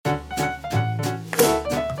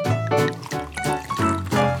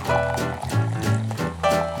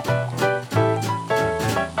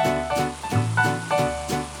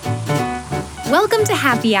Welcome to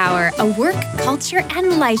Happy Hour, a work, culture,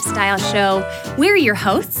 and lifestyle show. We're your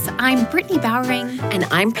hosts. I'm Brittany Bowering. And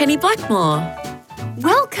I'm Penny Blackmore.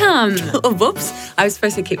 Welcome. Oh, whoops. I was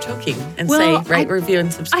supposed to keep talking and say rate, review,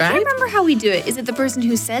 and subscribe. I can't remember how we do it. Is it the person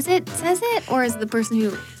who says it, or is it the person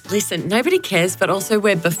who... Listen, nobody cares, but also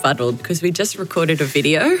we're befuddled because we just recorded a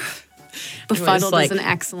video. Befuddled is an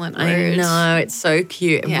excellent word. I know, it's so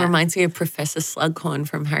cute. It reminds me of Professor Slughorn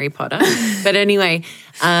from Harry Potter. But anyway,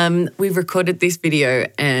 we recorded this video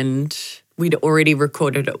and we'd already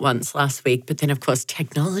recorded it once last week, but then of course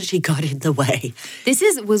technology got in the way.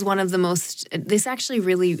 Was one of the most,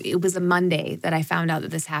 it was a Monday that I found out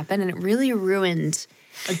that this happened, and it really ruined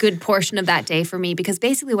a good portion of that day for me, because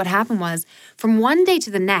basically what happened was from one day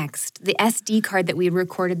to the next, the SD card that we had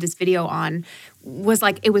recorded this video on was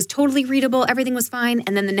like, it was totally readable, everything was fine,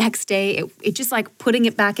 and then the next day, it just like putting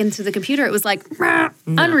it back into the computer, it was like,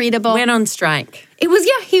 unreadable. Went on strike. It was,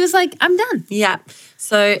 he was like, I'm done. Yeah.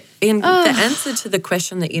 So the answer to the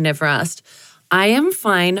question that you never asked, I am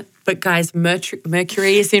fine, but guys,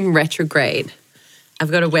 Mercury is in retrograde. I've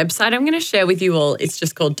got a website I'm going to share with you all. It's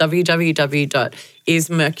just called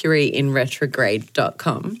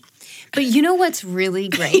www.ismercuryinretrograde.com. But you know what's really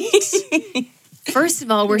great? First of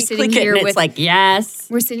all, we're sitting here with... It's like, yes.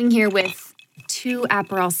 We're sitting here with 2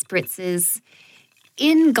 Aperol spritzes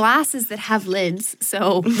in glasses that have lids.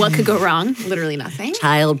 So what could go wrong? Literally nothing.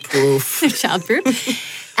 Childproof.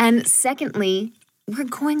 Childproof. And secondly, we're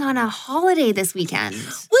going on a holiday this weekend.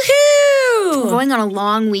 Woohoo! We're going on a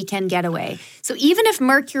long weekend getaway. So even if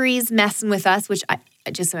Mercury's messing with us, which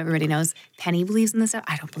just so everybody knows, Penny believes in this stuff.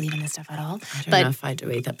 I don't believe in this stuff at all. I don't know if I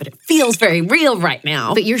do either, but it feels very real right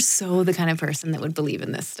now. But you're so the kind of person that would believe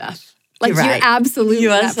in this stuff. Like, you're right. Absolutely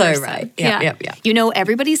You are that so person. right. Yeah. You know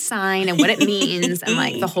everybody's sign and what it means and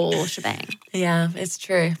like the whole shebang. Yeah, it's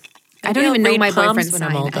true. I don't even know my boyfriend's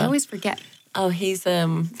sign. I always forget. Oh, he's he's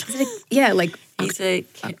early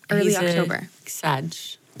October. Sag.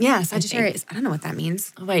 Yeah, Sagittarius. I don't know what that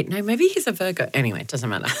means. Oh, wait, no, maybe he's a Virgo. Anyway, it doesn't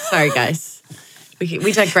matter. Sorry, guys.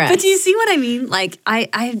 We digress. But do you see what I mean? Like,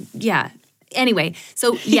 yeah. Anyway,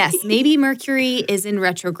 so yes, maybe Mercury is in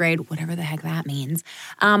retrograde, whatever the heck that means.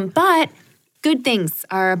 But good things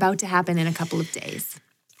are about to happen in a couple of days.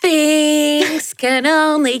 Things can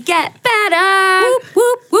only get better. Whoop,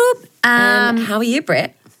 whoop, whoop. How are you,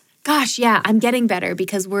 Britt? Gosh, yeah, I'm getting better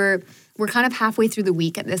because we're kind of halfway through the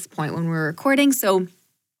week at this point when we're recording. So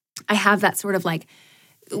I have that sort of like,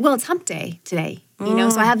 well, it's hump day today, you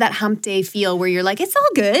know? So I have that hump day feel where you're like, it's all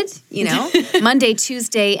good, you know? Monday,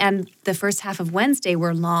 Tuesday, and the first half of Wednesday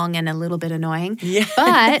were long and a little bit annoying. Yeah.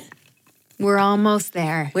 But we're almost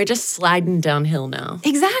there. We're just sliding downhill now.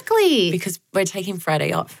 Exactly. Because we're taking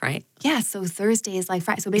Friday off, right? Yeah, so Thursday is like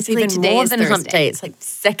Friday. So basically it's even today more is than Thursday. hump day. It's like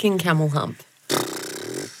second camel hump.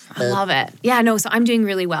 I love it. Yeah, no, so I'm doing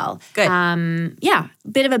really well. Good. Yeah,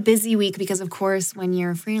 bit of a busy week because, of course, when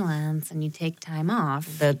you're freelance and you take time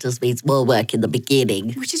off. That just means more work in the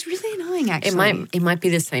beginning. Which is really annoying, actually. It might be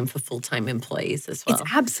the same for full-time employees as well.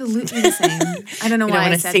 It's absolutely the same. I don't know why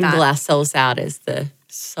I said that. We don't want to single ourselves out as the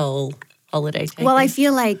sole holiday taker. Well, I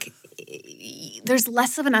feel like there's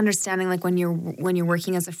less of an understanding, like when you're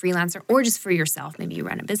working as a freelancer or just for yourself, maybe you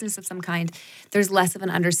run a business of some kind, there's less of an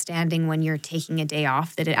understanding when you're taking a day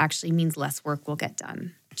off that it actually means less work will get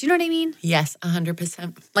done. Do you know what I mean? Yes,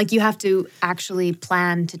 100%. Like you have to actually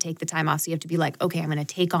plan to take the time off. So you have to be like, okay, I'm going to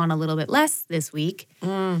take on a little bit less this week.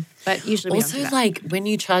 But usually we also, don't do that. like when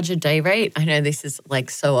you charge a day rate, I know this is like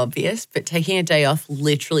so obvious, but taking a day off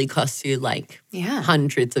literally costs you like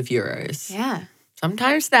hundreds of euros. Yeah.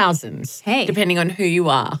 Sometimes thousands. Hey. Depending on who you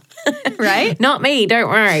are. Right? Not me, don't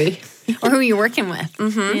worry. Or who you're working with,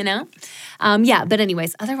 you know? Yeah, but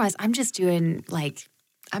anyways, otherwise I'm just doing like,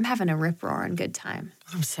 I'm having a rip-roaring good time.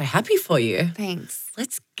 I'm so happy for you. Thanks.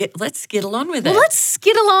 Let's skittle on with it. Well, let's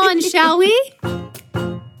skittle on, shall we?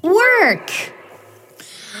 Work.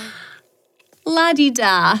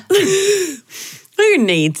 La-di-da. Who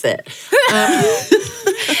needs it?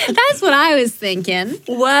 That's what I was thinking.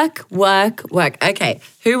 Work. Okay,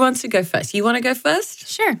 who wants to go first? You want to go first?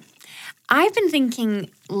 Sure. I've been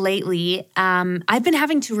thinking lately, I've been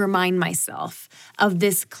having to remind myself of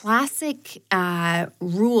this classic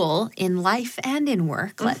rule in life and in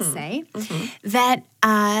work, let's say, that,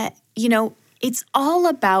 it's all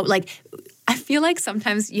about, like, I feel like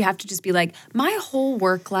sometimes you have to just be like, my whole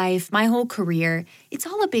work life, my whole career, it's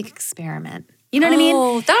all a big experiment. You know what I mean?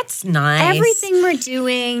 Oh, that's nice. Everything we're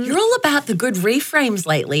doing. You're all about the good reframes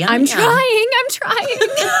lately, aren't I'm you? trying.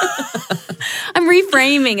 I'm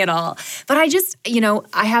reframing it all. But I just,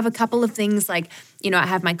 I have a couple of things like I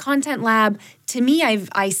have my content lab. To me,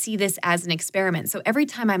 I see this as an experiment. So every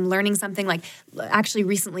time I'm learning something, like actually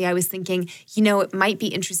recently I was thinking, it might be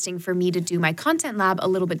interesting for me to do my content lab a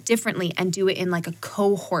little bit differently and do it in like a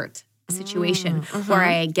cohort situation where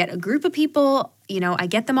I get a group of people, I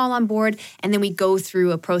get them all on board, and then we go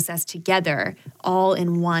through a process together all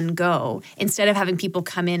in one go instead of having people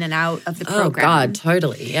come in and out of the program. Oh God,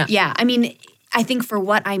 totally. Yeah. Yeah. I mean, I think for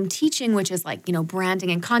what I'm teaching, which is like,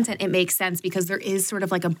 branding and content, it makes sense because there is sort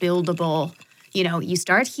of like a buildable, you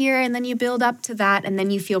start here and then you build up to that and then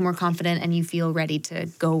you feel more confident and you feel ready to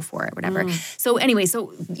go for it, whatever. So anyway,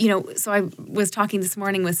 so I was talking this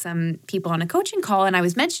morning with some people on a coaching call and I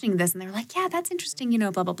was mentioning this and they were like, yeah, that's interesting,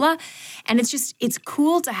 blah, blah, blah. And it's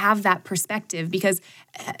cool to have that perspective because,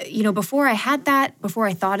 before I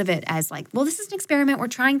thought of it as like, well, this is an experiment. We're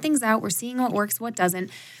trying things out. We're seeing what works, what doesn't.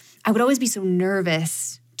 I would always be so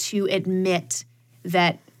nervous to admit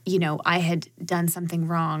that, I had done something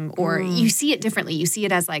wrong, or you see it differently. You see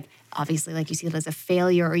it as like, obviously, like you see it as a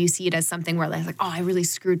failure, or you see it as something where like, oh, I really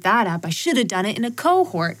screwed that up. I should have done it in a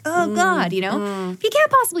cohort. Oh God, You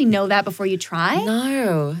can't possibly know that before you try.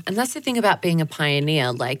 No. And that's the thing about being a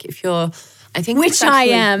pioneer. Like Which I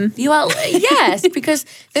am. You are, yes, because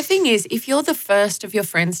the thing is, if you're the first of your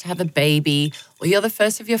friends to have a baby, or you're the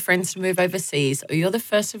first of your friends to move overseas, or you're the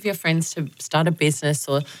first of your friends to start a business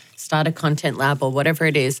or start a content lab or whatever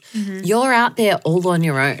it is, you're out there all on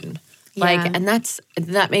your own. And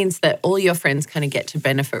that means that all your friends kind of get to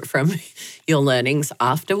benefit from your learnings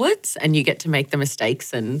afterwards, and you get to make the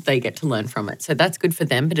mistakes and they get to learn from it. So that's good for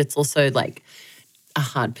them, but it's also like a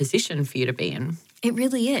hard position for you to be in. It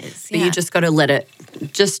really is. But you just got to let it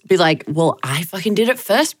just be like, well, I fucking did it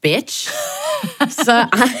first, bitch.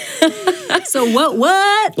 So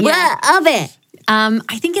what? Yeah, of it.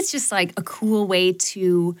 I think it's just like a cool way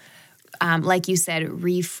to, like you said,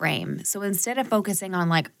 reframe. So instead of focusing on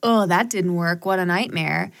like, oh, that didn't work, what a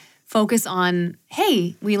nightmare, focus on,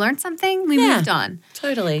 hey, we learned something, we moved on.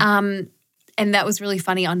 Totally. And that was really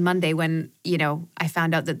funny on Monday when, I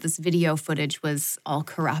found out that this video footage was all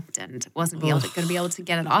corrupt and wasn't going to be able to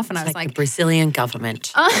get it off. And I was like, the Brazilian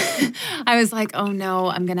government. I was like, oh no,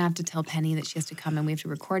 I'm going to have to tell Penny that she has to come and we have to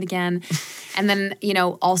record again. And then,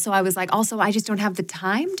 also I was like, I just don't have the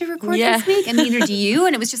time to record this week and neither do you.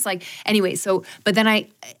 And it was just like, anyway, but then I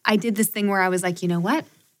did this thing where I was like, you know what?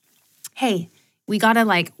 Hey, we got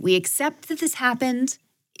to we accept that this happened.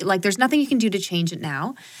 Like, there's nothing you can do to change it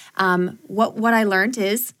now. What I learned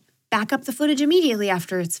is back up the footage immediately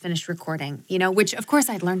after it's finished recording, which, of course,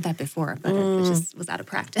 I'd learned that before, but it just was out of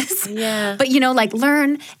practice. Yeah. But,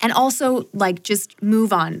 learn and also, just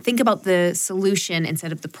move on. Think about the solution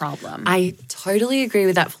instead of the problem. I totally agree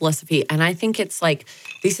with that philosophy. And I think it's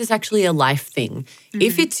this is actually a life thing.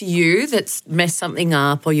 If it's you that's messed something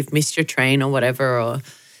up or you've missed your train or whatever, or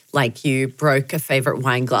you broke a favorite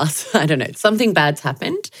wine glass, I don't know, something bad's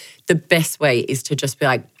happened, the best way is to just be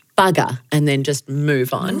like, bugger, and then just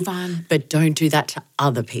move on. Move on. But don't do that to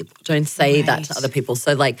other people. Don't say that to other people.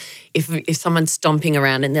 So if someone's stomping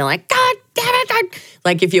around and they're like, God damn it,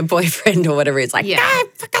 God. If your boyfriend or whatever is God, I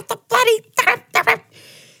forgot the bloody,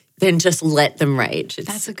 then just let them rage.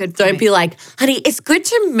 That's a good point. Don't be like, honey, it's good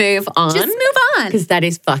to move on. Just move on. Because that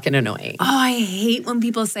is fucking annoying. Oh, I hate when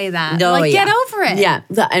people say that. No, get over it. Yeah.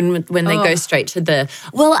 And when they go straight to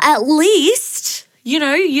well, at least,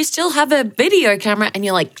 you still have a video camera, and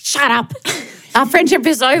you're like, shut up. Our friendship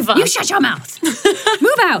is over. You shut your mouth.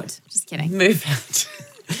 Move out. Just kidding. Move out.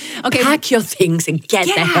 Okay. Pack your things and get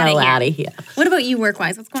the hell out of here. What about you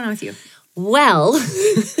work-wise? What's going on with you? Well,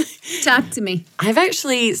 talk to me. I've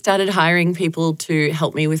actually started hiring people to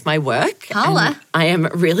help me with my work. Holla. I am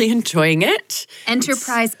really enjoying it.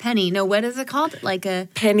 Enterprise Penny. No, what is it called? Like a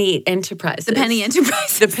Penny Enterprise. The Penny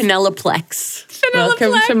Enterprise. The Peneloplex.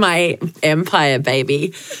 Welcome to my empire,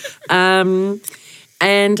 baby.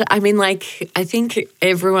 And I mean, I think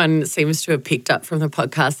everyone seems to have picked up from the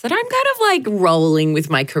podcast that I'm kind of rolling with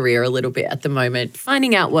my career a little bit at the moment,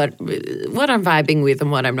 finding out what I'm vibing with and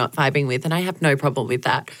what I'm not vibing with. And I have no problem with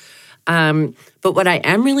that. But what I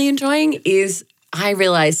am really enjoying is I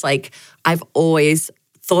realize I've always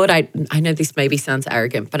thought I know this maybe sounds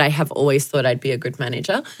arrogant, but I have always thought I'd be a good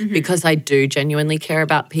manager because I do genuinely care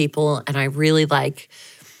about people, and I really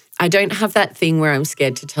I don't have that thing where I'm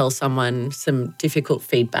scared to tell someone some difficult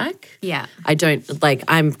feedback. Yeah. I don't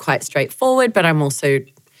I'm quite straightforward, but I'm also,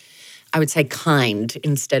 I would say, kind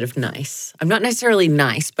instead of nice. I'm not necessarily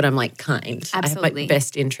nice, but I'm kind. Absolutely. I have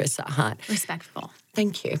best interests at heart. Respectful.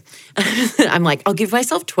 Thank you. I'm I'll give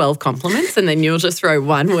myself 12 compliments and then you'll just throw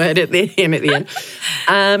one word at the end.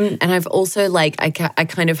 And I've also I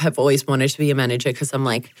kind of have always wanted to be a manager because I'm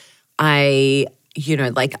I you know,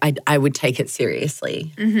 like I would take it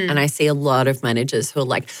seriously. And I see a lot of managers who are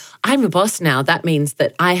like, I'm a boss now. That means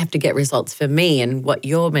that I have to get results for me, and what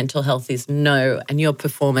your mental health is, no, and your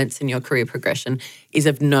performance and your career progression is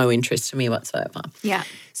of no interest to me whatsoever. Yeah.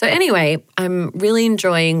 So anyway, I'm really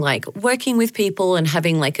enjoying like working with people and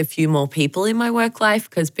having like a few more people in my work life,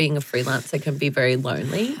 because being a freelancer can be very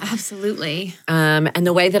lonely. Absolutely. And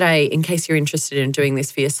the way that in case you're interested in doing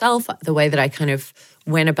this for yourself, the way that I kind of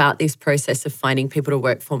went about this process of finding people to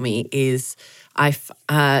work for me is I've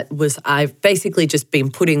basically just been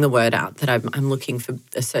putting the word out that I'm looking for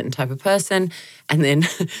a certain type of person. And then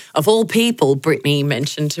of all people, Brittany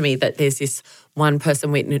mentioned to me that there's this one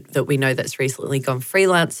person that we know that's recently gone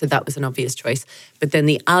freelance. So that was an obvious choice. But then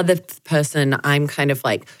the other person I'm kind of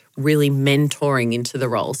like really mentoring into the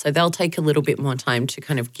role. So they'll take a little bit more time to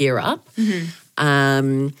kind of gear up.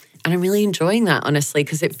 And I'm really enjoying that, honestly,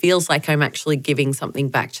 because it feels like I'm actually giving something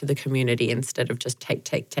back to the community instead of just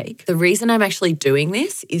take. The reason I'm actually doing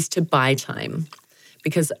this is to buy time,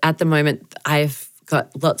 because at the moment I've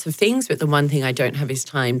got lots of things, but the one thing I don't have is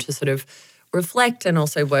time to sort of reflect and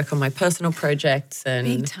also work on my personal projects. And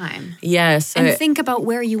big time. Yeah. So, and think about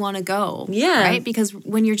where you want to go. Yeah. Right? Because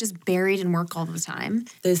when you're just buried in work all the time,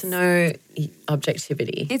 there's no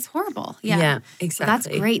objectivity. It's horrible. Yeah. Yeah, So exactly.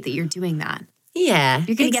 that's great that you're doing that. Yeah.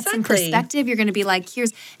 You're going to get some perspective. You're going to be like,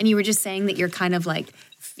 and you were just saying that you're kind of like,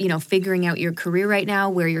 you know, figuring out your career right now,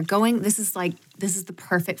 where you're going. This is the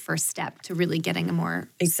perfect first step to really getting a more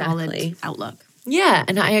solid outlook. Yeah.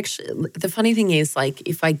 And the funny thing is, like,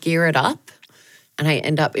 if I gear it up and I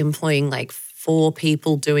end up employing like 4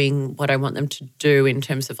 people doing what I want them to do in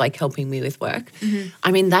terms of like helping me with work,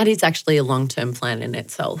 I mean, that is actually a long-term plan in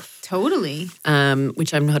itself. Totally.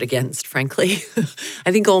 Which I'm not against, frankly.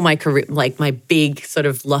 I think all my career, like my big sort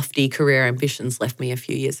of lofty career ambitions left me a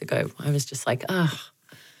few years ago. I was just like,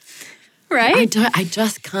 right? I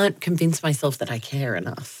just can't convince myself that I care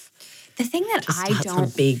enough. The thing that I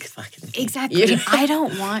don't big fucking thing. Exactly. You know? I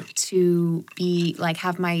don't want to be like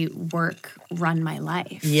have my work run my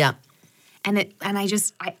life. Yeah. And I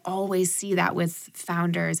always see that with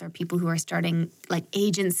founders or people who are starting like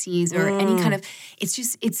agencies or any kind of,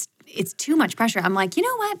 it's too much pressure. I'm like, you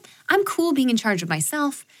know what? I'm cool being in charge of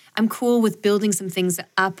myself. I'm cool with building some things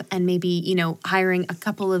up and maybe, you know, hiring a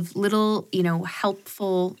couple of little, you know,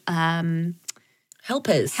 helpful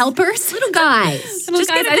helpers, little guys.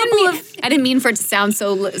 I didn't mean for it to sound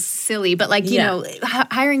so silly, but like, you know,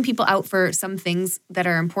 hiring people out for some things that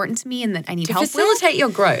are important to me and that I need help with. To facilitate your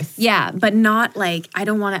growth. Yeah, but not like, I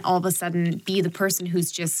don't want to all of a sudden be the person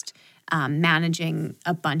who's just managing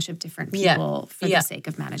a bunch of different people for the sake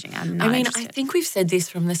of managing. I'm not interested. I think we've said this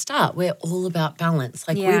from the start. We're all about balance.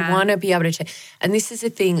 Like we want to be able to take, and this is a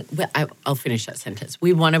thing, I'll finish that sentence.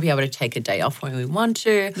 We want to be able to take a day off when we want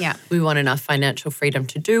to. Yeah. We want enough financial freedom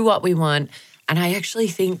to do what we want. And I actually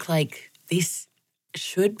think like this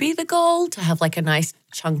should be the goal, to have like a nice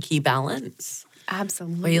chunky balance.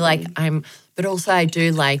 Absolutely. Where you're like, but also I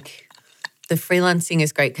do like, the freelancing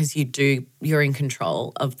is great because you're in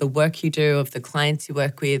control of the work you do, of the clients you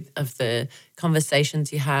work with, of the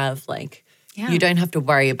conversations you have. Like you don't have to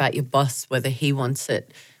worry about your boss, whether he wants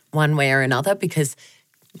it one way or another, because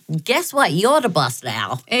guess what? You're the boss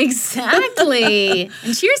now. Exactly.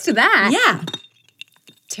 And cheers to that. Yeah.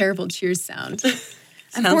 Terrible cheers sound.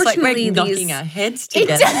 Sounds like we're knocking our heads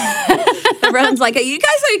together. Everyone's like, are you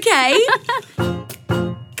guys okay?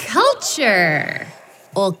 Culture.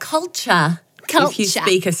 Or culture. If you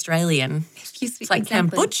speak Australian. It's like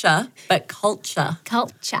kombucha, but culture.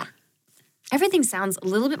 Culture. Everything sounds a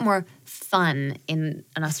little bit more fun in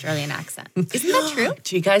an Australian accent. Isn't that true?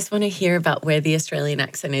 Do you guys want to hear about where the Australian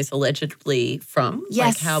accent is allegedly from?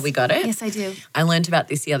 Yes. Like how we got it? Yes, I do. I learned about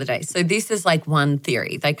this the other day. So this is like one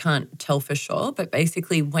theory. They can't tell for sure, but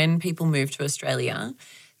basically when people moved to Australia,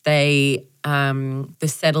 the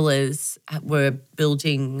settlers were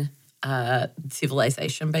building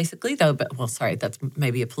civilization, basically. That's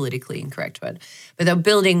maybe a politically incorrect word, but they were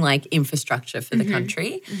building like infrastructure for the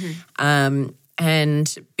country.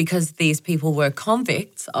 And because these people were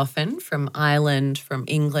convicts often from Ireland, from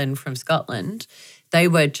England, from Scotland, they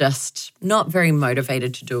were just not very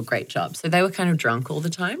motivated to do a great job. So they were kind of drunk all the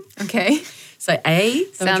time. Okay. So A,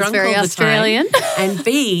 they were drunk very all the Australian. time. And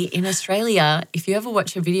B, in Australia, if you ever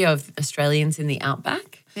watch a video of Australians in the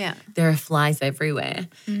outback, there are flies everywhere.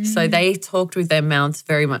 So they talked with their mouths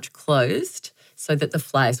very much closed so that the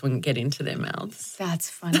flies wouldn't get into their mouths. That's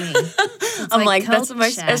funny. I'm like, that's the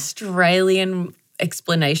most Australian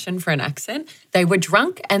explanation for an accent. They were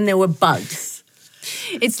drunk and there were bugs.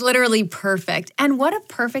 It's literally perfect. And what a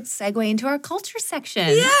perfect segue into our culture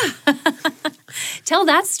section. Yeah. Tell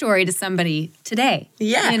that story to somebody today.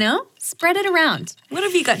 Yeah. You know? Spread it around. What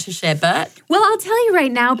have you got to share, Bert? Well, I'll tell you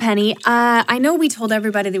right now, Penny. I know we told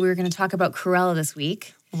everybody that we were going to talk about Cruella this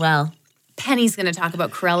week. Well, Penny's going to talk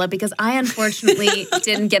about Cruella because I unfortunately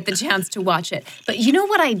didn't get the chance to watch it. But you know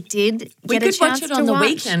what I did we get a could chance watch it to on the watch?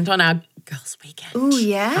 weekend, on our girls' weekend. Ooh,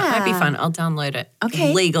 yeah. That might be fun. I'll download it.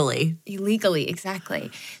 Okay. Legally. Illegally, exactly.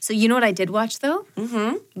 So you know what I did watch, though?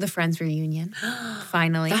 Mm-hmm. The Friends reunion.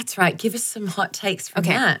 Finally. That's right. Give us some hot takes from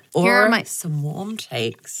Okay. that. Here Or are my- some warm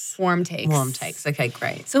takes. Warm takes. Warm takes. Okay,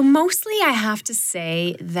 great. So mostly I have to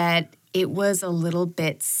say that it was a little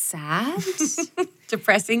bit sad.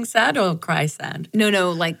 Depressing sad or cry sad?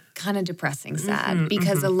 No, like kind of depressing sad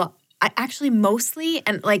because a lot. I actually mostly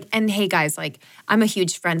and hey guys, like I'm a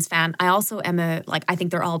huge Friends fan. I also am I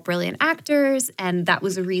think they're all brilliant actors, and that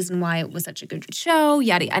was a reason why it was such a good show.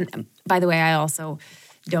 Yada. And by the way, I also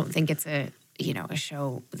don't think it's a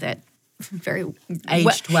show that very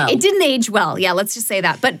Aged well. It didn't age well. Yeah, let's just say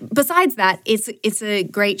that. But besides that, it's a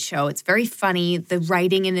great show. It's very funny. The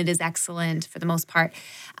writing in it is excellent for the most part.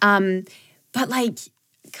 But like,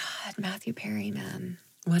 God, Matthew Perry, man.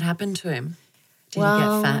 What happened to him? Did he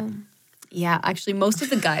get fat? Yeah, actually, most of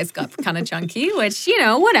the guys got kind of chunky, which,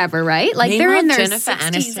 whatever, right? Like, they're in their Jennifer 60s,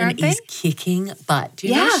 Aniston aren't they? is kicking butt. Do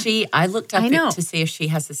you know I looked up it to see if she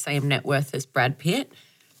has the same net worth as Brad Pitt,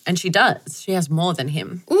 and she does. She has more than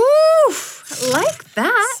him. Ooh, like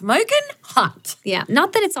that. Smoking hot. Yeah,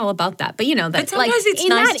 not that it's all about that, but that But sometimes like it's in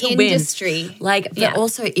nice that to win. industry. But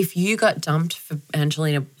also, if you got dumped for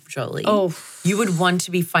Angelina Jolie, you would want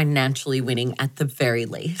to be financially winning at the very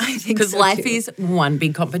least. I think because so, life too. is one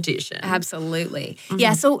big competition. Absolutely.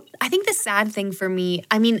 Yeah, so I think the sad thing for me,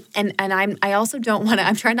 I mean, and I also don't want to,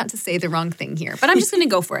 I'm trying not to say the wrong thing here, but I'm just going to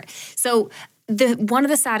go for it. So one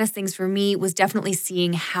of the saddest things for me was definitely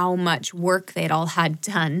seeing how much work they'd all had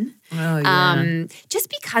done. Oh, yeah. Just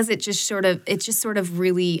because it just sort of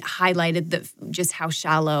really highlighted just how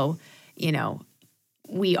shallow,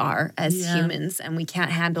 we are as humans, and we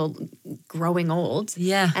can't handle growing old.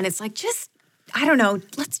 Yeah. And it's like, I don't know,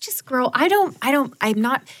 let's just grow. I'm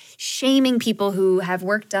not shaming people who have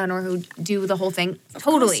work done or who do the whole thing.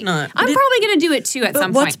 Totally. not. I'm probably going to do it too at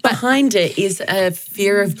some What's point. But behind it is a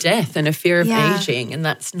fear of death and a fear of aging, and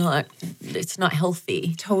it's not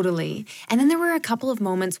healthy. Totally. And then there were a couple of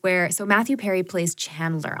moments where, so Matthew Perry plays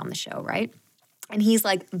Chandler on the show, right? And he's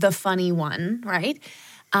like the funny one, right?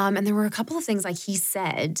 And there were a couple of things like he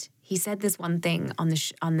said this one thing on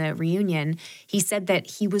the reunion. He said that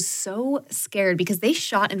he was so scared because they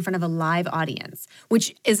shot in front of a live audience,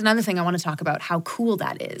 which is another thing I want to talk about, how cool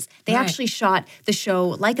that is. They actually shot the show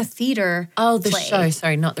like a theater play. Show,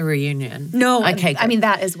 sorry, not the reunion. No, okay, I mean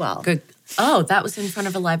that as well. good. Oh, that was in front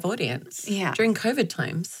of a live audience. Yeah. During COVID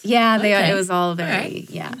times. Yeah, Okay. it was all very, right.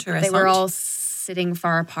 yeah. Interessant. They were all sitting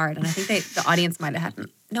far apart, and I think the audience might have had,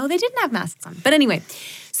 no, they didn't have masks on. But anyway,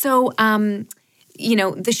 so,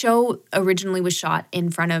 the show originally was shot in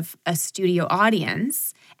front of a studio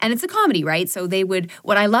audience, and it's a comedy, right? So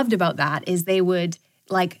what I loved about that is they would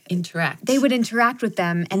interact. They would interact with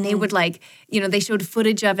them, and they would they showed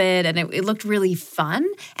footage of it, and it looked really fun.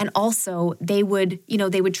 And also they would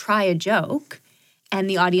try a joke, and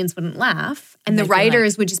the audience wouldn't laugh. And the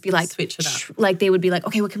writers would just be like, switch it up. Like they would be like,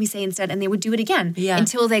 okay, what can we say instead? And they would do it again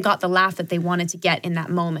until they got the laugh that they wanted to get in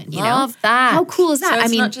that moment. Love that. How cool is that? So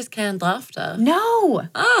it's not just canned laughter. No,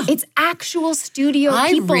 it's actual studio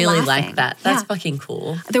people I really laughing. like that. That's Yeah. fucking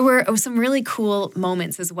cool. There were some really cool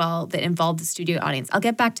moments as well that involved the studio audience. I'll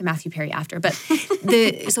get back to Matthew Perry after, but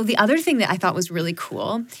the other thing that I thought was really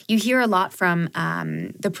cool, you hear a lot from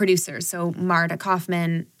the producers. So Marta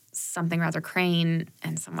Kaufman, something rather Crane,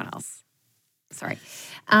 and someone else. Sorry.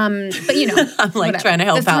 But I'm like trying to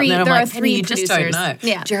help out, and then I'm like, Penny, you just don't know.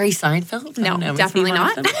 Yeah. Jerry Seinfeld? No, Was he definitely one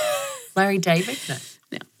of not. them? Larry David?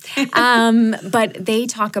 No. But they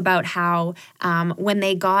talk about how when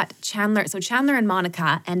they got Chandler, so Chandler and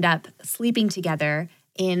Monica end up sleeping together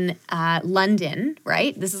in London,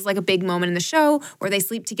 right? This is like a big moment in the show where they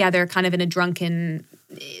sleep together kind of in a drunken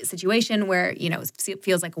situation where, it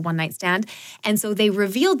feels like a one-night stand. And so they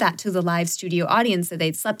revealed that to the live studio audience that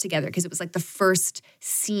they'd slept together because it was like the first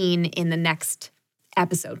scene in the next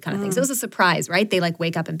episode kind of thing. So it was a surprise, right? They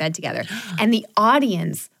wake up in bed together. And the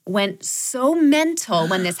audience went so mental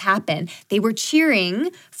when this happened. They were cheering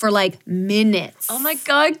for minutes. Oh my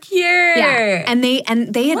God, cute. Yeah. And they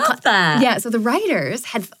had Love that. Yeah, so the writers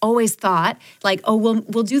had always thought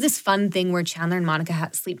we'll do this fun thing where Chandler and Monica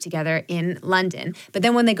sleep together in London. But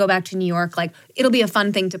then when they go back to New York, it'll be a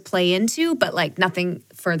fun thing to play into, but nothing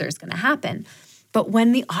further is going to happen. But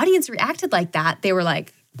when the audience reacted like that, they were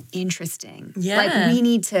like, interesting. Yeah. Like, we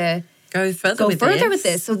need to go further with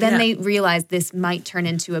this. So then they realized this might turn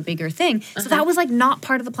into a bigger thing. So that was like not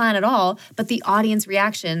part of the plan at all, but the audience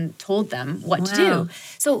reaction told them what to do.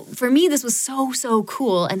 So for me, this was so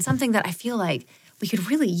cool, and something that I feel like we could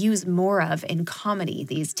really use more of in comedy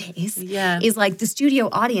these days. Is like the studio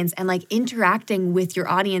audience and like interacting with your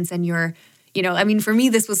audience and your, you know, I mean, for me,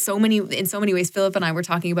 this was in so many ways, Philip and I were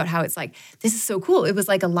talking about how it's like, this is so cool. It was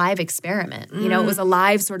like a live experiment. You know, it was a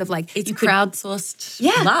live sort of like. It's crowdsourced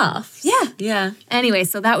laugh. Yeah. Anyway,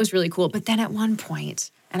 so that was really cool. But then at one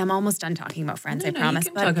point, and I'm almost done talking about Friends, I promise.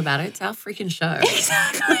 You can talk about it. It's our freaking show.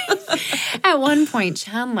 Exactly. At one point,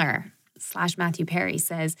 Chandler / Matthew Perry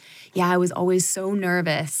says, yeah, I was always so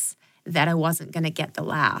nervous that I wasn't going to get the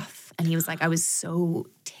laugh. And he was like, I was so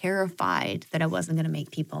terrified that I wasn't going to make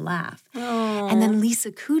people laugh. Aww. And then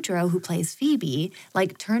Lisa Kudrow, who plays Phoebe,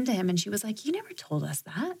 like turned to him and she was like, you never told us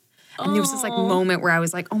that. And there was this like moment where I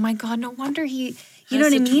was like, oh my God, no wonder he, you know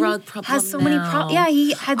what I mean? Drug problem has so many problems. Yeah,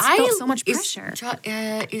 he had felt so much pressure.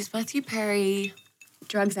 Is Matthew Perry...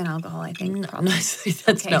 Drugs and alcohol, I think. No,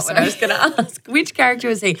 that's not what I was going to ask. Which character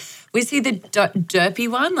was he? Was he the derpy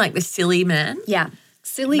one, like the silly man? Yeah.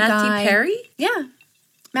 Silly Matthew guy. Matthew Perry? Yeah.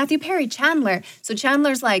 Matthew Perry, Chandler. So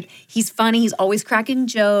Chandler's like, he's funny. He's always cracking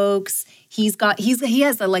jokes. He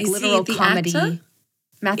has the like literal comedy. Actor?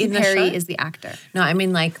 Matthew Perry is the actor. No, I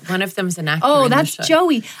mean like one of them's an actor. Oh, that's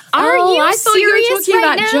Joey. Are you I thought you were talking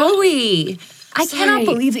about now? Joey. I cannot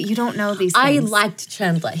believe that you don't know these things. I liked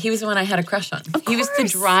Chandler. He was the one I had a crush on. Of course. He was the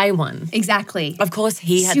dry one. Exactly. Of course,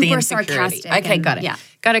 he had the insecurity. Sarcastic. Okay, got it. Yeah.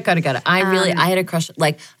 Got it. I had a crush.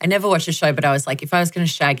 Like, I never watched the show, but I was like, if I was going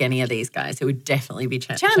to shag any of these guys, it would definitely be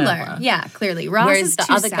Chandler. Yeah, clearly. Ross Whereas is the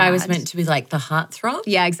too other sad. guy was meant to be like the heartthrob.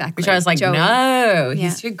 Yeah, exactly. Which I was like, Joey. no,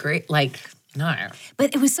 he's too great. Like, no.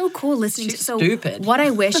 But it was so cool listening to stupid. What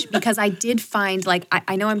I wish, because I did find, like,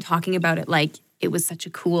 I know I'm talking about it like it was such a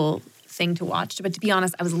cool thing to watch, but to be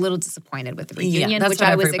honest, I was a little disappointed with the reunion, which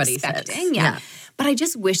I was expecting. Yeah. But I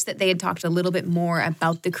just wish that they had talked a little bit more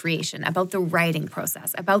about the creation, about the writing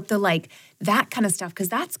process, about the like that kind of stuff, because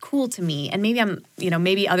that's cool to me. And maybe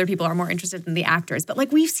maybe other people are more interested in the actors, but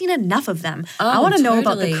like we've seen enough of them. I want to know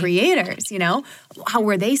about the creators, how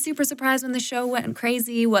were they super surprised when the show went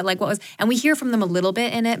crazy? What was, and we hear from them a little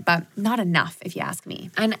bit in it, but not enough, if you ask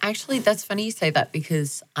me. And actually, that's funny you say that,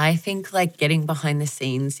 because I think like getting behind the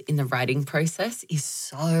scenes in the writing process is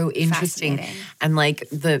so interesting. And like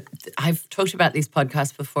I've talked about these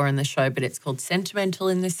podcasts before in the show, but it's called Sentimental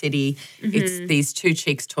in the City. Mm-hmm. It's these two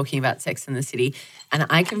chicks talking about Sex in the City. And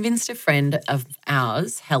I convinced a friend of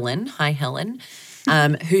ours, Helen, hi Helen,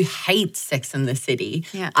 who hates Sex in the City.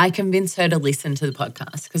 Yeah. I convinced her to listen to the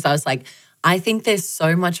podcast because I was like, I think there's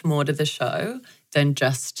so much more to the show than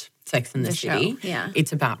just Sex in the City. Show. Yeah.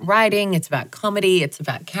 It's about writing, it's about comedy, it's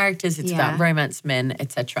about characters, it's about romance, men,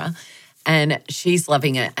 etc. And she's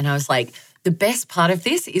loving it. And I was like, the best part of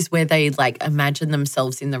this is where they like imagine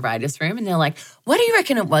themselves in the writer's room and they're like, what do you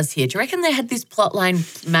reckon it was here? Do you reckon they had this plot line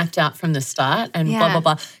mapped out from the start and blah, blah,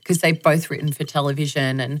 blah? Because they've both written for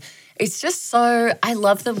television, and it's just so, I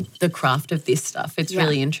love the craft of this stuff. It's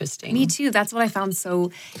really interesting. Me too. That's what I found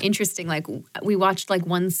so interesting. Like we watched like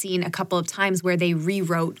one scene a couple of times where they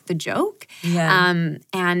rewrote the joke. Yeah.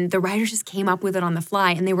 And the writers just came up with it on the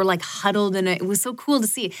fly, and they were like huddled it was so cool to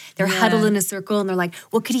see. They're huddled in a circle and they're like,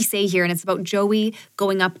 what could he say here? And it's about Joey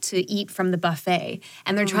going up to eat from the buffet.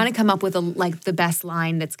 And they're trying to come up with the best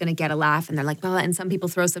line that's going to get a laugh. And they're like, well, and some people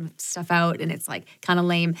throw some stuff out and it's like kind of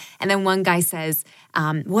lame. And then one guy says,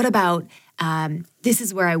 what about this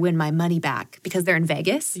is where I win my money back, because they're in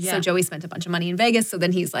Vegas. Yeah. So Joey spent a bunch of money in Vegas. So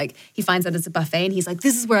then he's like, he finds out it's a buffet and he's like,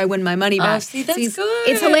 this is where I win my money back. Oh, see, that's good.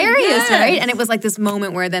 It's hilarious, right? And it was like this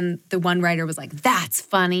moment where then the one writer was like, that's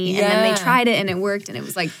funny. And then they tried it and it worked, and it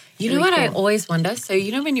was like, you know what I always wonder? So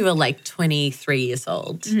when you were like 23 years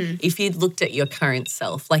old, if you'd looked at your current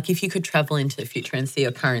self, like if you could travel into the future and see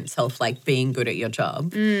your current self like being good at your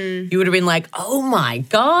job, you would have been like, oh my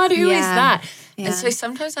God, who is that? Yeah. And so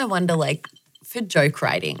sometimes I wonder, like, for joke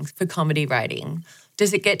writing, for comedy writing,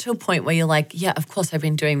 does it get to a point where you're like, yeah, of course I've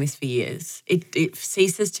been doing this for years? It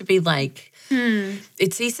ceases to be like,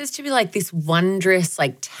 it ceases to be like this wondrous,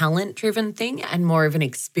 like talent-driven thing and more of an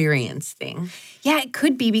experience thing. Yeah, it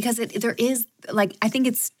could be, because there is, like, I think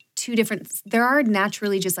it's two different, there are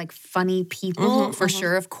naturally just like funny people for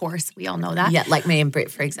sure, of course, we all know that. Yeah, like me and Britt,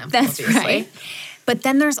 for example. That's obviously. Right. But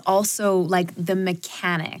then there's also like the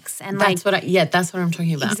mechanics, and that's what I'm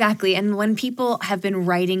talking about. Exactly. And when people have been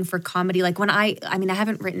writing for comedy, like when I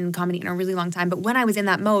haven't written comedy in a really long time, but when I was in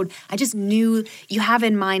that mode, I just knew you have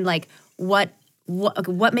in mind like what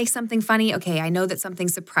what makes something funny? Okay, I know that something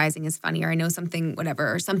surprising is funny, or I know something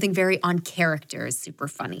whatever, or something very on character is super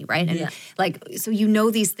funny, right? And like, so you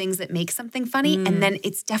know these things that make something funny, and then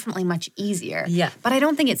it's definitely much easier. Yeah. But I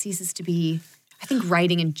don't think it ceases to be. I think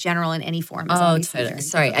writing in general in any form is obviously very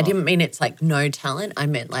Sorry, difficult. I didn't mean it's like no talent. I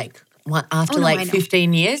meant like after no, I like know.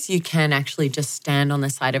 15 years, you can actually just stand on the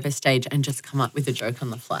side of a stage and just come up with a joke on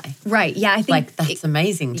the fly. Right. Yeah, I think Like that's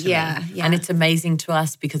amazing to me. Yeah. And it's amazing to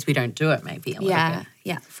us because we don't do it maybe a little bit.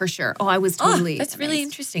 Yeah, for sure. Oh, I was totally That's really amazed.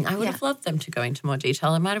 interesting. I would have loved them to go into more detail.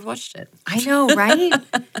 I might have watched it. I know, right?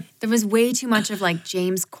 There was way too much of like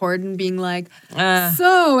James Corden being like,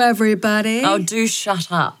 so everybody. Oh, do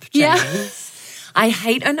shut up, James. Yeah. I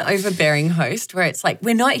hate an overbearing host where it's like,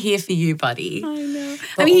 we're not here for you, buddy. I know.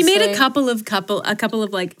 But I mean, he made also- a couple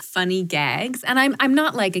of like funny gags, and I'm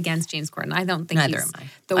not like against James Corden. I don't think Neither he's am I.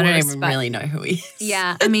 the I worst. don't even but really know who he is.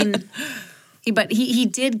 yeah, I mean, he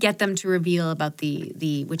did get them to reveal about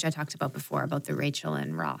the which I talked about before about the Rachel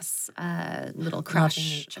and Ross little crush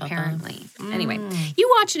each other. apparently. Anyway,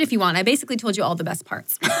 you watch it if you want. I basically told you all the best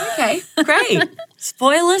parts. Okay, great.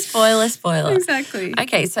 Spoiler. Exactly.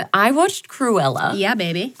 Okay, so I watched Cruella. Yeah,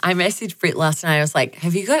 baby. I messaged Britt last night. I was like,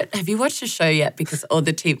 "Have you watched the show yet? Because or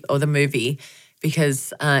the movie?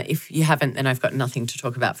 Because if you haven't, then I've got nothing to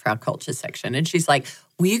talk about for our culture section." And she's like,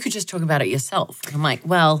 "Well, you could just talk about it yourself." And I'm like,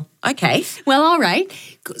 "Well, okay." Well, all right.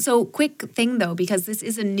 So, quick thing though, because this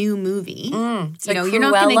is a new movie. So you're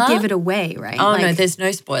not going Cruella- to give it away, right? Oh Like- no, there's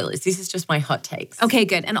no spoilers. This is just my hot takes. Okay,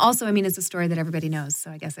 good. And also, I mean, it's a story that everybody knows,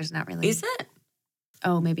 so I guess there's not really. Is it?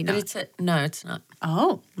 Oh, maybe not. But no, it's not.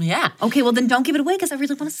 Oh. Yeah. Okay, well then don't give it away because I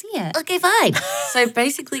really want to see it. Okay, fine. So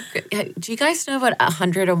basically, do you guys know what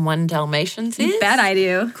 101 Dalmatians is? Bet I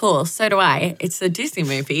do. Cool. So do I. It's a Disney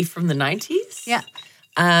movie from the 90s. Yeah.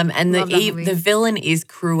 And Love that movie. the villain is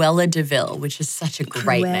Cruella de Vil, which is such a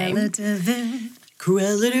great name.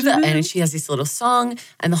 Cruella de Vil. And she has this little song.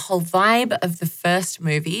 And the whole vibe of the first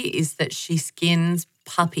movie is that she skins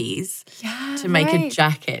puppies to make a right.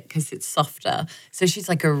 jacket because it's softer. So she's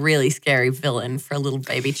like a really scary villain for a little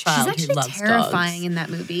baby child She's who actually loves terrifying dogs. in that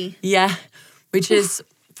movie. Yeah, which is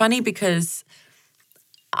funny because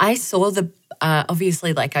I saw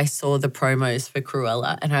obviously like I saw the promos for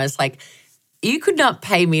Cruella and I was like, you could not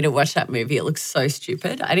pay me to watch that movie. It looks so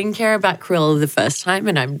stupid. I didn't care about Cruella the first time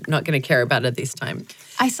and I'm not going to care about it this time.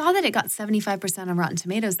 I saw that it got 75% on Rotten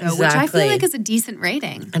Tomatoes though, which I Exactly. feel like is a decent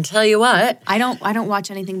rating. And tell you what, I don't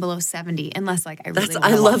watch anything below 70 unless like I really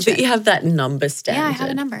I wanna love watch that it. you have that number standard. Yeah, I have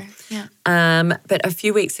a number. Yeah. But a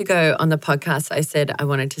few weeks ago on the podcast, I said I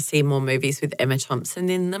wanted to see more movies with Emma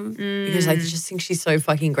Thompson in them because I just think she's so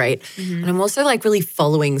fucking great. And I'm also like really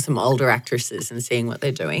following some older actresses and seeing what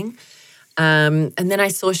they're doing. And then I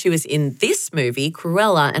saw she was in this movie,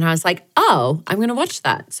 Cruella, and I was like, oh, I'm going to watch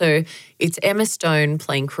that. So it's Emma Stone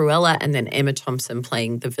playing Cruella and then Emma Thompson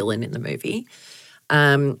playing the villain in the movie.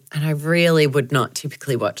 And I really would not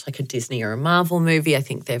typically watch like a Disney or a Marvel movie. I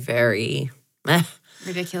think they're very meh.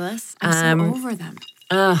 Ridiculous. I'm so over them.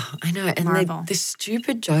 Oh, I know. And Marvel. the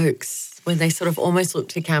stupid jokes when they sort of almost look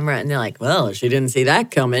to camera and they're like, well, she didn't see that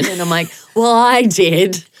coming. And I'm like, well, I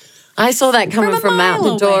did. I saw that coming from out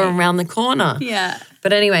the door and around the corner. Yeah.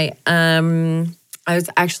 But anyway, I was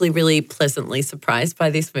actually really pleasantly surprised by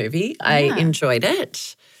this movie. I enjoyed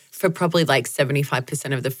it for probably like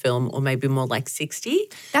 75% of the film or maybe more like 60.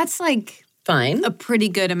 That's like Fine. a pretty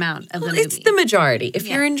good amount of the movie. It's the majority. If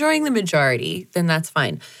you're enjoying the majority, then that's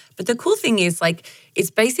fine. But the cool thing is like it's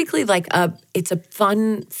basically like it's a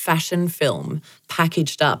fun fashion film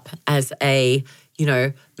packaged up as a,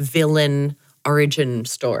 villain origin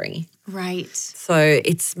story. Right. So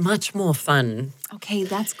it's much more fun. Okay,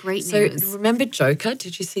 that's great So news. remember Joker?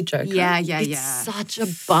 Did you see Joker? Yeah, It's such a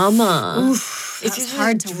bummer. It's was just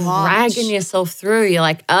hard to watch. dragging yourself through. You're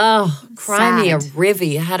like, oh, cry me a Sad. river.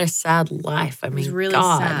 You had a sad life. I mean, really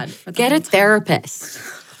God, sad for the get whole a therapist.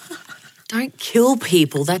 Don't kill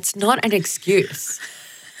people. That's not an excuse.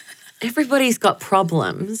 Everybody's got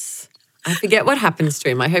problems. I forget what happens to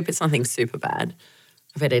him. I hope it's something super bad.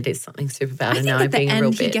 I bet it is something super bad, and now I'm at the being a real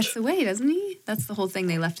end he bitch. gets away, doesn't he? That's the whole thing.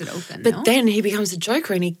 They left it open. But no? then he becomes a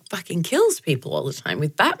Joker and he fucking kills people all the time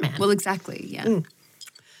with Batman. Well, exactly. Yeah.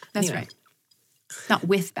 That's Anyway. right. Not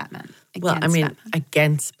with Batman. Well, I mean,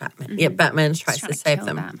 against Batman. Yeah, Batman tries Trying to save kill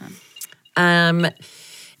them. Batman.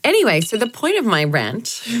 Anyway, so the point of my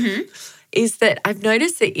rant is that I've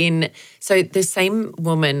noticed that so the same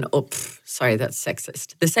woman, sorry, that's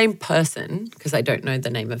sexist. The same person, because I don't know the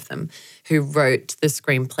name of them, who wrote the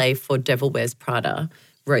screenplay for Devil Wears Prada,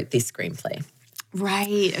 wrote this screenplay.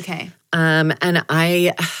 Right. Okay. And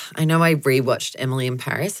I know I rewatched Emily in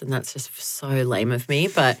Paris, and that's just so lame of me,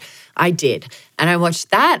 but I did. And I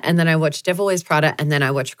watched that, and then I watched Devil Wears Prada, and then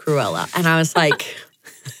I watched Cruella. And I was like,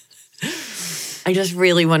 I just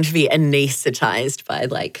really want to be anesthetized by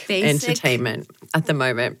like entertainment at the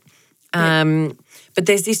moment. But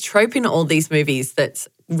there's this trope in all these movies that's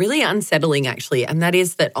really unsettling, actually, and that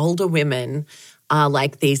is that older women are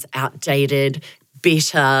like these outdated,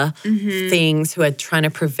 bitter things who are trying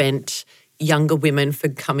to prevent younger women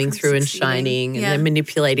from coming through and shining, and they're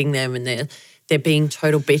manipulating them, and they're being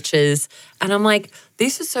total bitches. And I'm like,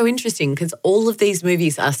 this is so interesting because all of these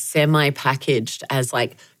movies are semi-packaged as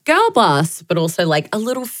like girl boss, but also like a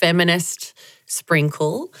little feminist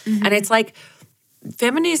sprinkle. And it's like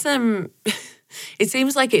feminism, it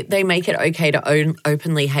seems like they make it okay to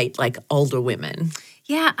openly hate like older women.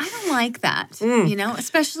 Yeah, I don't like that, you know,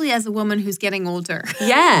 especially as a woman who's getting older.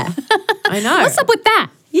 Yeah, I know. What's up with that?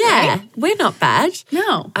 Yeah, right? We're not bad.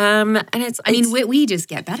 No. And I mean, we just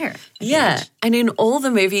get better. Yeah. And in all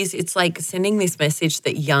the movies, it's like sending this message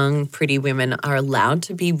that young, pretty women are allowed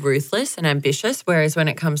to be ruthless and ambitious. Whereas when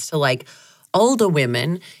it comes to like older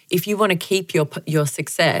women, if you want to keep your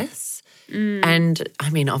success, and I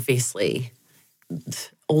mean, obviously,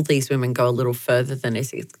 all these women go a little further than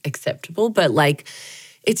is acceptable, but like,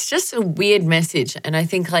 it's just a weird message. And I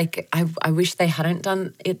think like, I wish they hadn't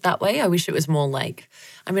done it that way. I wish it was more like,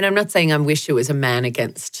 I mean, I'm not saying I wish it was a man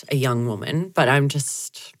against a young woman, but I'm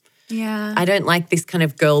just, I don't like this kind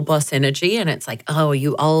of girl boss energy. And it's like, oh,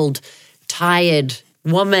 you old, tired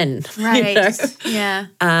woman. Right. You know? Yeah.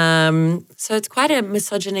 So it's quite a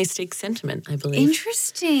misogynistic sentiment, I believe.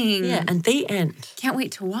 Interesting. Yeah. And the end. Can't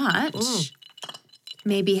wait to watch.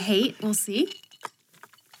 Maybe hate. We'll see.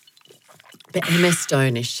 But Emma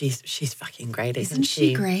Stone she's fucking great, isn't she?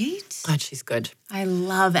 Isn't she great? God, she's good. I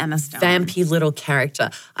love Emma Stone. Vampy little character.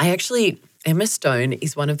 Emma Stone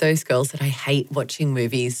is one of those girls that I hate watching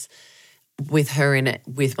movies with her in it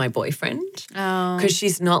with my boyfriend. Oh. Because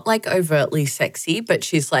she's not like overtly sexy, but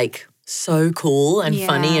she's like so cool and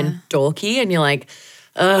funny and dorky. And you're like,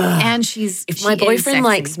 ugh. And if my boyfriend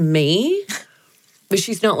likes me. But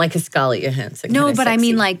she's not like a Scarlett Johansson. No, but sexy. I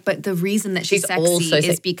mean like, but the reason that she's sexy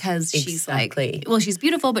is because she's like, well, she's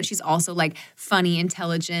beautiful, but she's also like funny,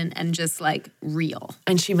 intelligent, and just like real.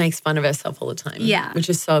 And she makes fun of herself all the time. Yeah. Which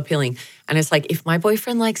is so appealing. And it's like, if my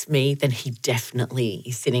boyfriend likes me, then he definitely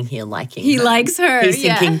is sitting here liking He her. likes her. He's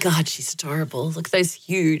thinking, God, she's adorable. Look at those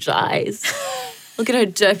huge eyes. Look at her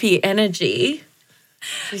derpy energy.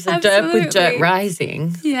 She's a derp with dirt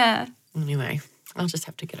rising. Yeah. Anyway, I'll just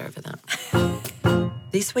have to get over that.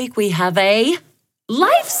 This week we have a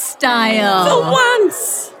lifestyle. For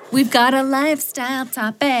once. We've got a lifestyle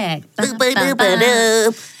topic.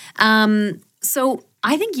 So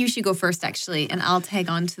I think you should go first, actually, and I'll tag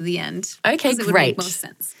on to the end. Okay, great. It would make most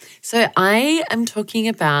sense. So I am talking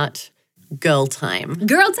about girl time.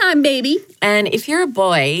 Girl time, baby. And if you're a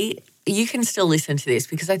boy, you can still listen to this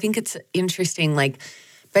because I think it's interesting. Like,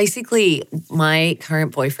 basically, my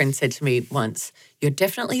current boyfriend said to me once, "You're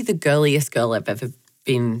definitely the girliest girl I've ever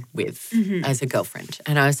been with as a girlfriend."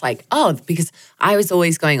 And I was like, oh, because I was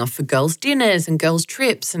always going off for girls' dinners and girls'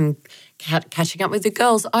 trips and catching up with the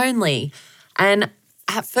girls only. And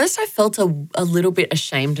at first I felt a little bit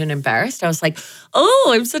ashamed and embarrassed. I was like,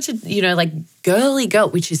 oh, I'm such a, like girly girl,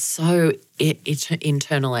 which is so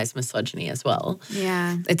internalized misogyny as well.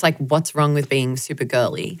 Yeah. It's like, what's wrong with being super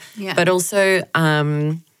girly? Yeah. But also,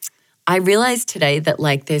 I realized today that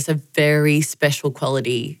like there's a very special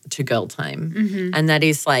quality to girl time. And that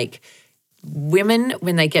is like women,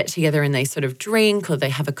 when they get together and they sort of drink or they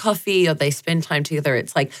have a coffee or they spend time together,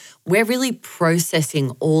 it's like we're really processing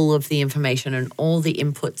all of the information and all the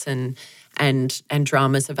inputs and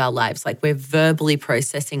dramas of our lives. Like we're verbally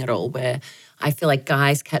processing it all, where I feel like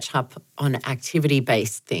guys catch up on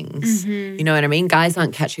activity-based things. You know what I mean? Guys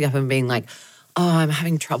aren't catching up and being like, oh, I'm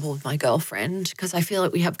having trouble with my girlfriend because I feel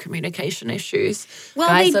like we have communication issues. Well,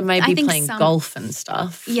 guys are maybe playing golf and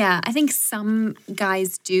stuff. Yeah, I think some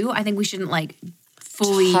guys do. I think we shouldn't like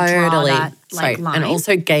fully draw that like line. And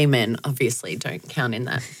also gay men obviously don't count in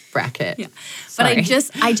that bracket. Yeah. But I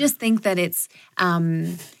just think that it's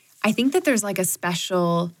I think that there's like a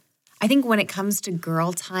special, I think when it comes to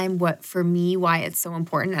girl time, why it's so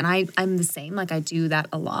important, and I'm the same, like I do that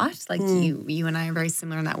a lot. Like you and I are very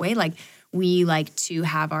similar in that way. Like we like to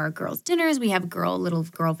have our girls' dinners. We have little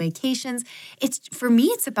girl vacations. For me,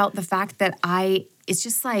 it's about the fact that it's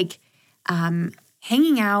just like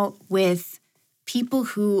hanging out with people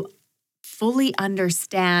who fully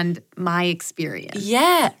understand my experience.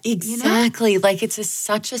 Yeah, exactly. Like it's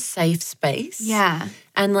such a safe space. Yeah.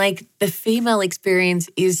 And like the female experience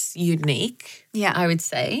is unique, Yeah. I would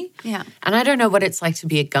say. Yeah. And I don't know what it's like to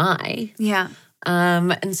be a guy. Yeah.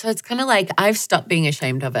 And so it's kind of like I've stopped being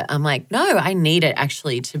ashamed of it. I'm like, no, I need it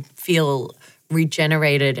actually to feel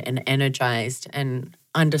regenerated and energized and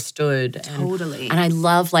understood. Totally. And I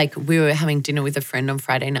love, like, we were having dinner with a friend on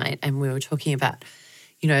Friday night and we were talking about,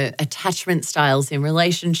 you know, attachment styles in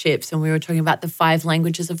relationships, and we were talking about the 5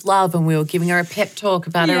 languages of love, and we were giving her a pep talk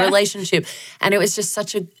about her relationship. And it was just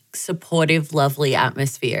such a supportive, lovely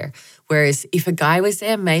atmosphere. Whereas if a guy was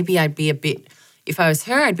there, maybe I'd be a bit, if I was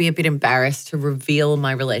her, I'd be a bit embarrassed to reveal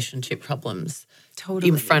my relationship problems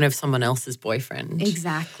in front of someone else's boyfriend.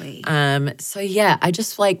 Exactly. So yeah, I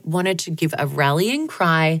just like wanted to give a rallying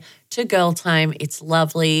cry to Girl Time. It's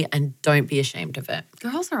lovely, and don't be ashamed of it.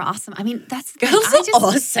 Girls are awesome. I mean, that's the Girls thing. are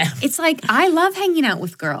awesome. It's like I love hanging out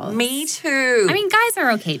with girls. Me too. I mean, guys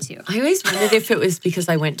are okay too. I always wondered if it was because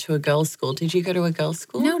I went to a girls' school. Did you go to a girls'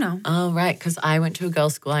 school? No. Oh, right, because I went to a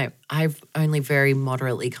girls' school. I'm only very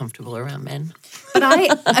moderately comfortable around men.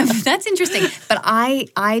 But that's interesting. But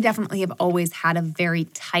I definitely have always had a very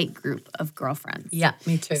tight group of girlfriends. Yeah,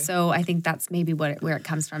 me too. So I think that's maybe where it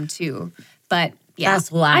comes from too. But yeah.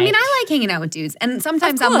 That's why. I mean, I like hanging out with dudes. And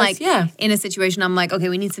sometimes Of course, I'm like, yeah. in a situation, I'm like, okay,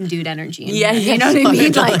 we need some dude energy. Yeah, You know what I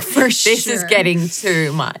mean? Like, for sure. This is getting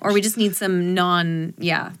too much. Or we just need some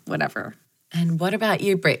whatever. And what about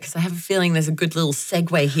you, Britt? Because I have a feeling there's a good little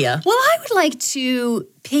segue here. Well, I would like to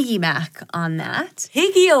piggyback on that.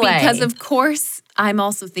 Piggy away. Because, of course, I'm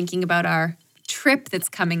also thinking about our trip that's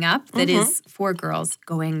coming up that is 4 girls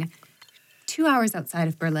going 2 hours outside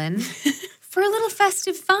of Berlin for a little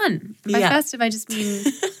festive fun. By festive, I just mean,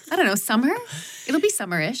 I don't know, summer? It'll be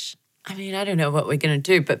summer-ish. I mean, I don't know what we're going to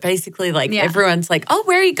do, but basically, like, everyone's like, oh,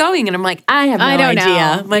 where are you going? And I'm like, I have no idea.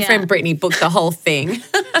 Know. My friend Brittany booked the whole thing.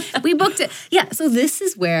 We booked it. Yeah, so this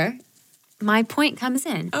is where my point comes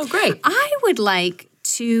in. Oh, great. I would like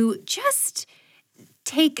to just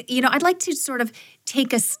I'd like to sort of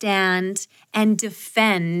take a stand and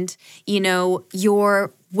defend,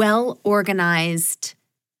 your well-organized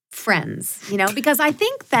friends, because I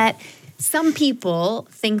think that some people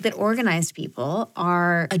think that organized people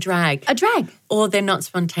are a drag. Or they're not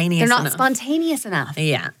spontaneous enough. Spontaneous enough.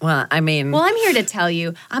 Yeah. Well, I mean. Well, I'm here to tell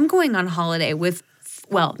you, I'm going on holiday with,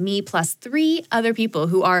 me plus 3 other people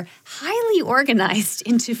who are highly organized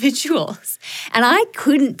individuals. And I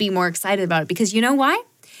couldn't be more excited about it because you know why?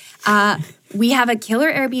 We have a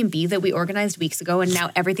killer Airbnb that we organized weeks ago, and now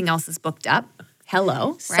everything else is booked up.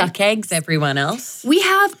 Hello. Suck eggs, everyone else. We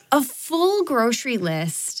have a full grocery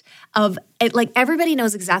list of it, like everybody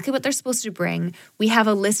knows exactly what they're supposed to bring. We have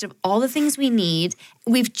a list of all the things we need.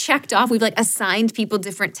 We've checked off, we've assigned people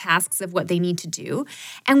different tasks of what they need to do.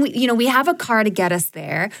 And we have a car to get us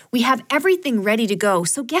there. We have everything ready to go.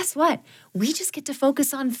 So guess what? We just get to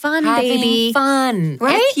focus on fun, baby. Fun.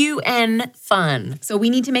 Right? F-U-N, fun. So we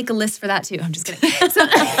need to make a list for that too. I'm just kidding.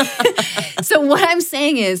 So what I'm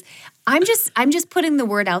saying is, I'm just putting the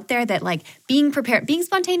word out there that being prepared, being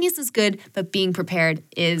spontaneous is good, but being prepared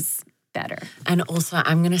is better. And also,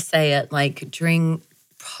 I'm going to say it during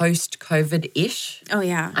post-COVID-ish. Oh,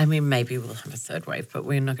 yeah. I mean, maybe we'll have a third wave, but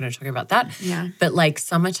we're not going to talk about that. Yeah. But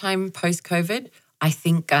summertime post-COVID, I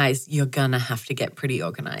think, guys, you're going to have to get pretty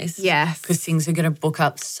organized. Yes. Because things are going to book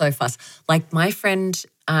up so fast. My friend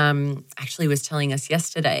actually was telling us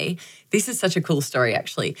yesterday, this is such a cool story,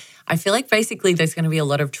 actually. I feel like basically there's going to be a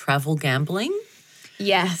lot of travel gambling.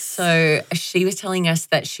 Yes. So she was telling us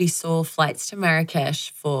that she saw flights to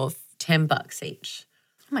Marrakesh for $10 each.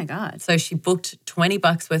 Oh, my God. So she booked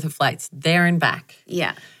 $20 worth of flights there and back.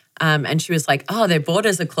 Yeah. And she was like, oh, their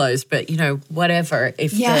borders are closed, but, whatever.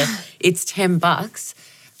 If it's $10.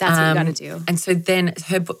 That's what you got to do. And so then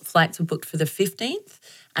her flights were booked for the 15th,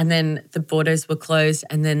 and then the borders were closed,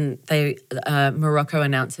 and then Morocco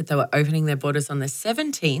announced that they were opening their borders on the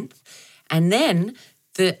 17th, and then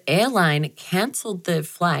the airline cancelled the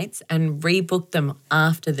flights and rebooked them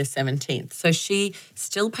after the 17th. So she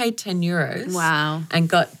still paid €10. Wow. And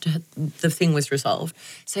the thing was resolved.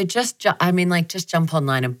 So just jump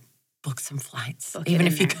online and book some flights, even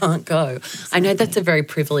if you can't go. I know that's a very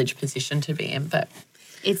privileged position to be in, but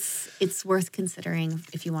it's worth considering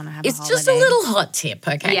if you want to have a holiday. it's just a little hot tip,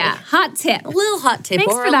 okay? Yeah, hot tip. A little hot tip.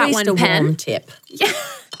 Thanks or for that at least one, a Pen. warm tip. Yeah.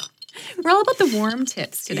 We're all about the warm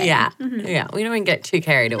tips today. Yeah, yeah. We don't get too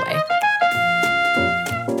carried away.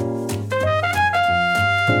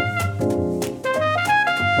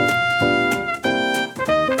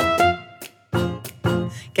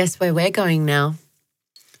 Guess where we're going now?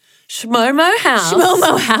 Shmomo House.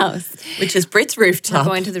 Shmomo House. Which is Brit's rooftop.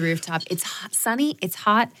 We're going to the rooftop. It's hot, sunny. It's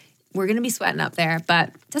hot. We're going to be sweating up there, but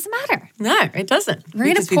it doesn't matter. No, it doesn't. We're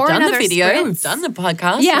going to Because pour we've done another the video, spritz. we've done the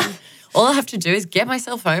podcast. Yeah. and all I have to do is get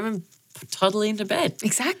myself home and toddle into bed.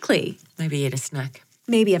 Exactly. Maybe eat a snack.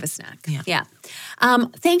 Maybe have a snack. Yeah.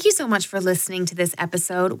 Thank you so much for listening to this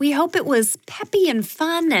episode. We hope it was peppy and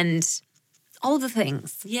fun and all the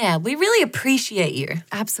things. Yeah, we really appreciate you.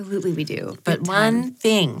 Absolutely, we do. But Big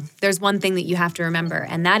time. there's one thing that you have to remember,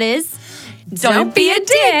 and that is Don't be a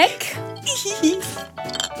dick.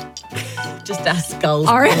 Just our skulls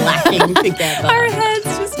Our- lacking together. Our heads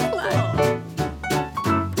just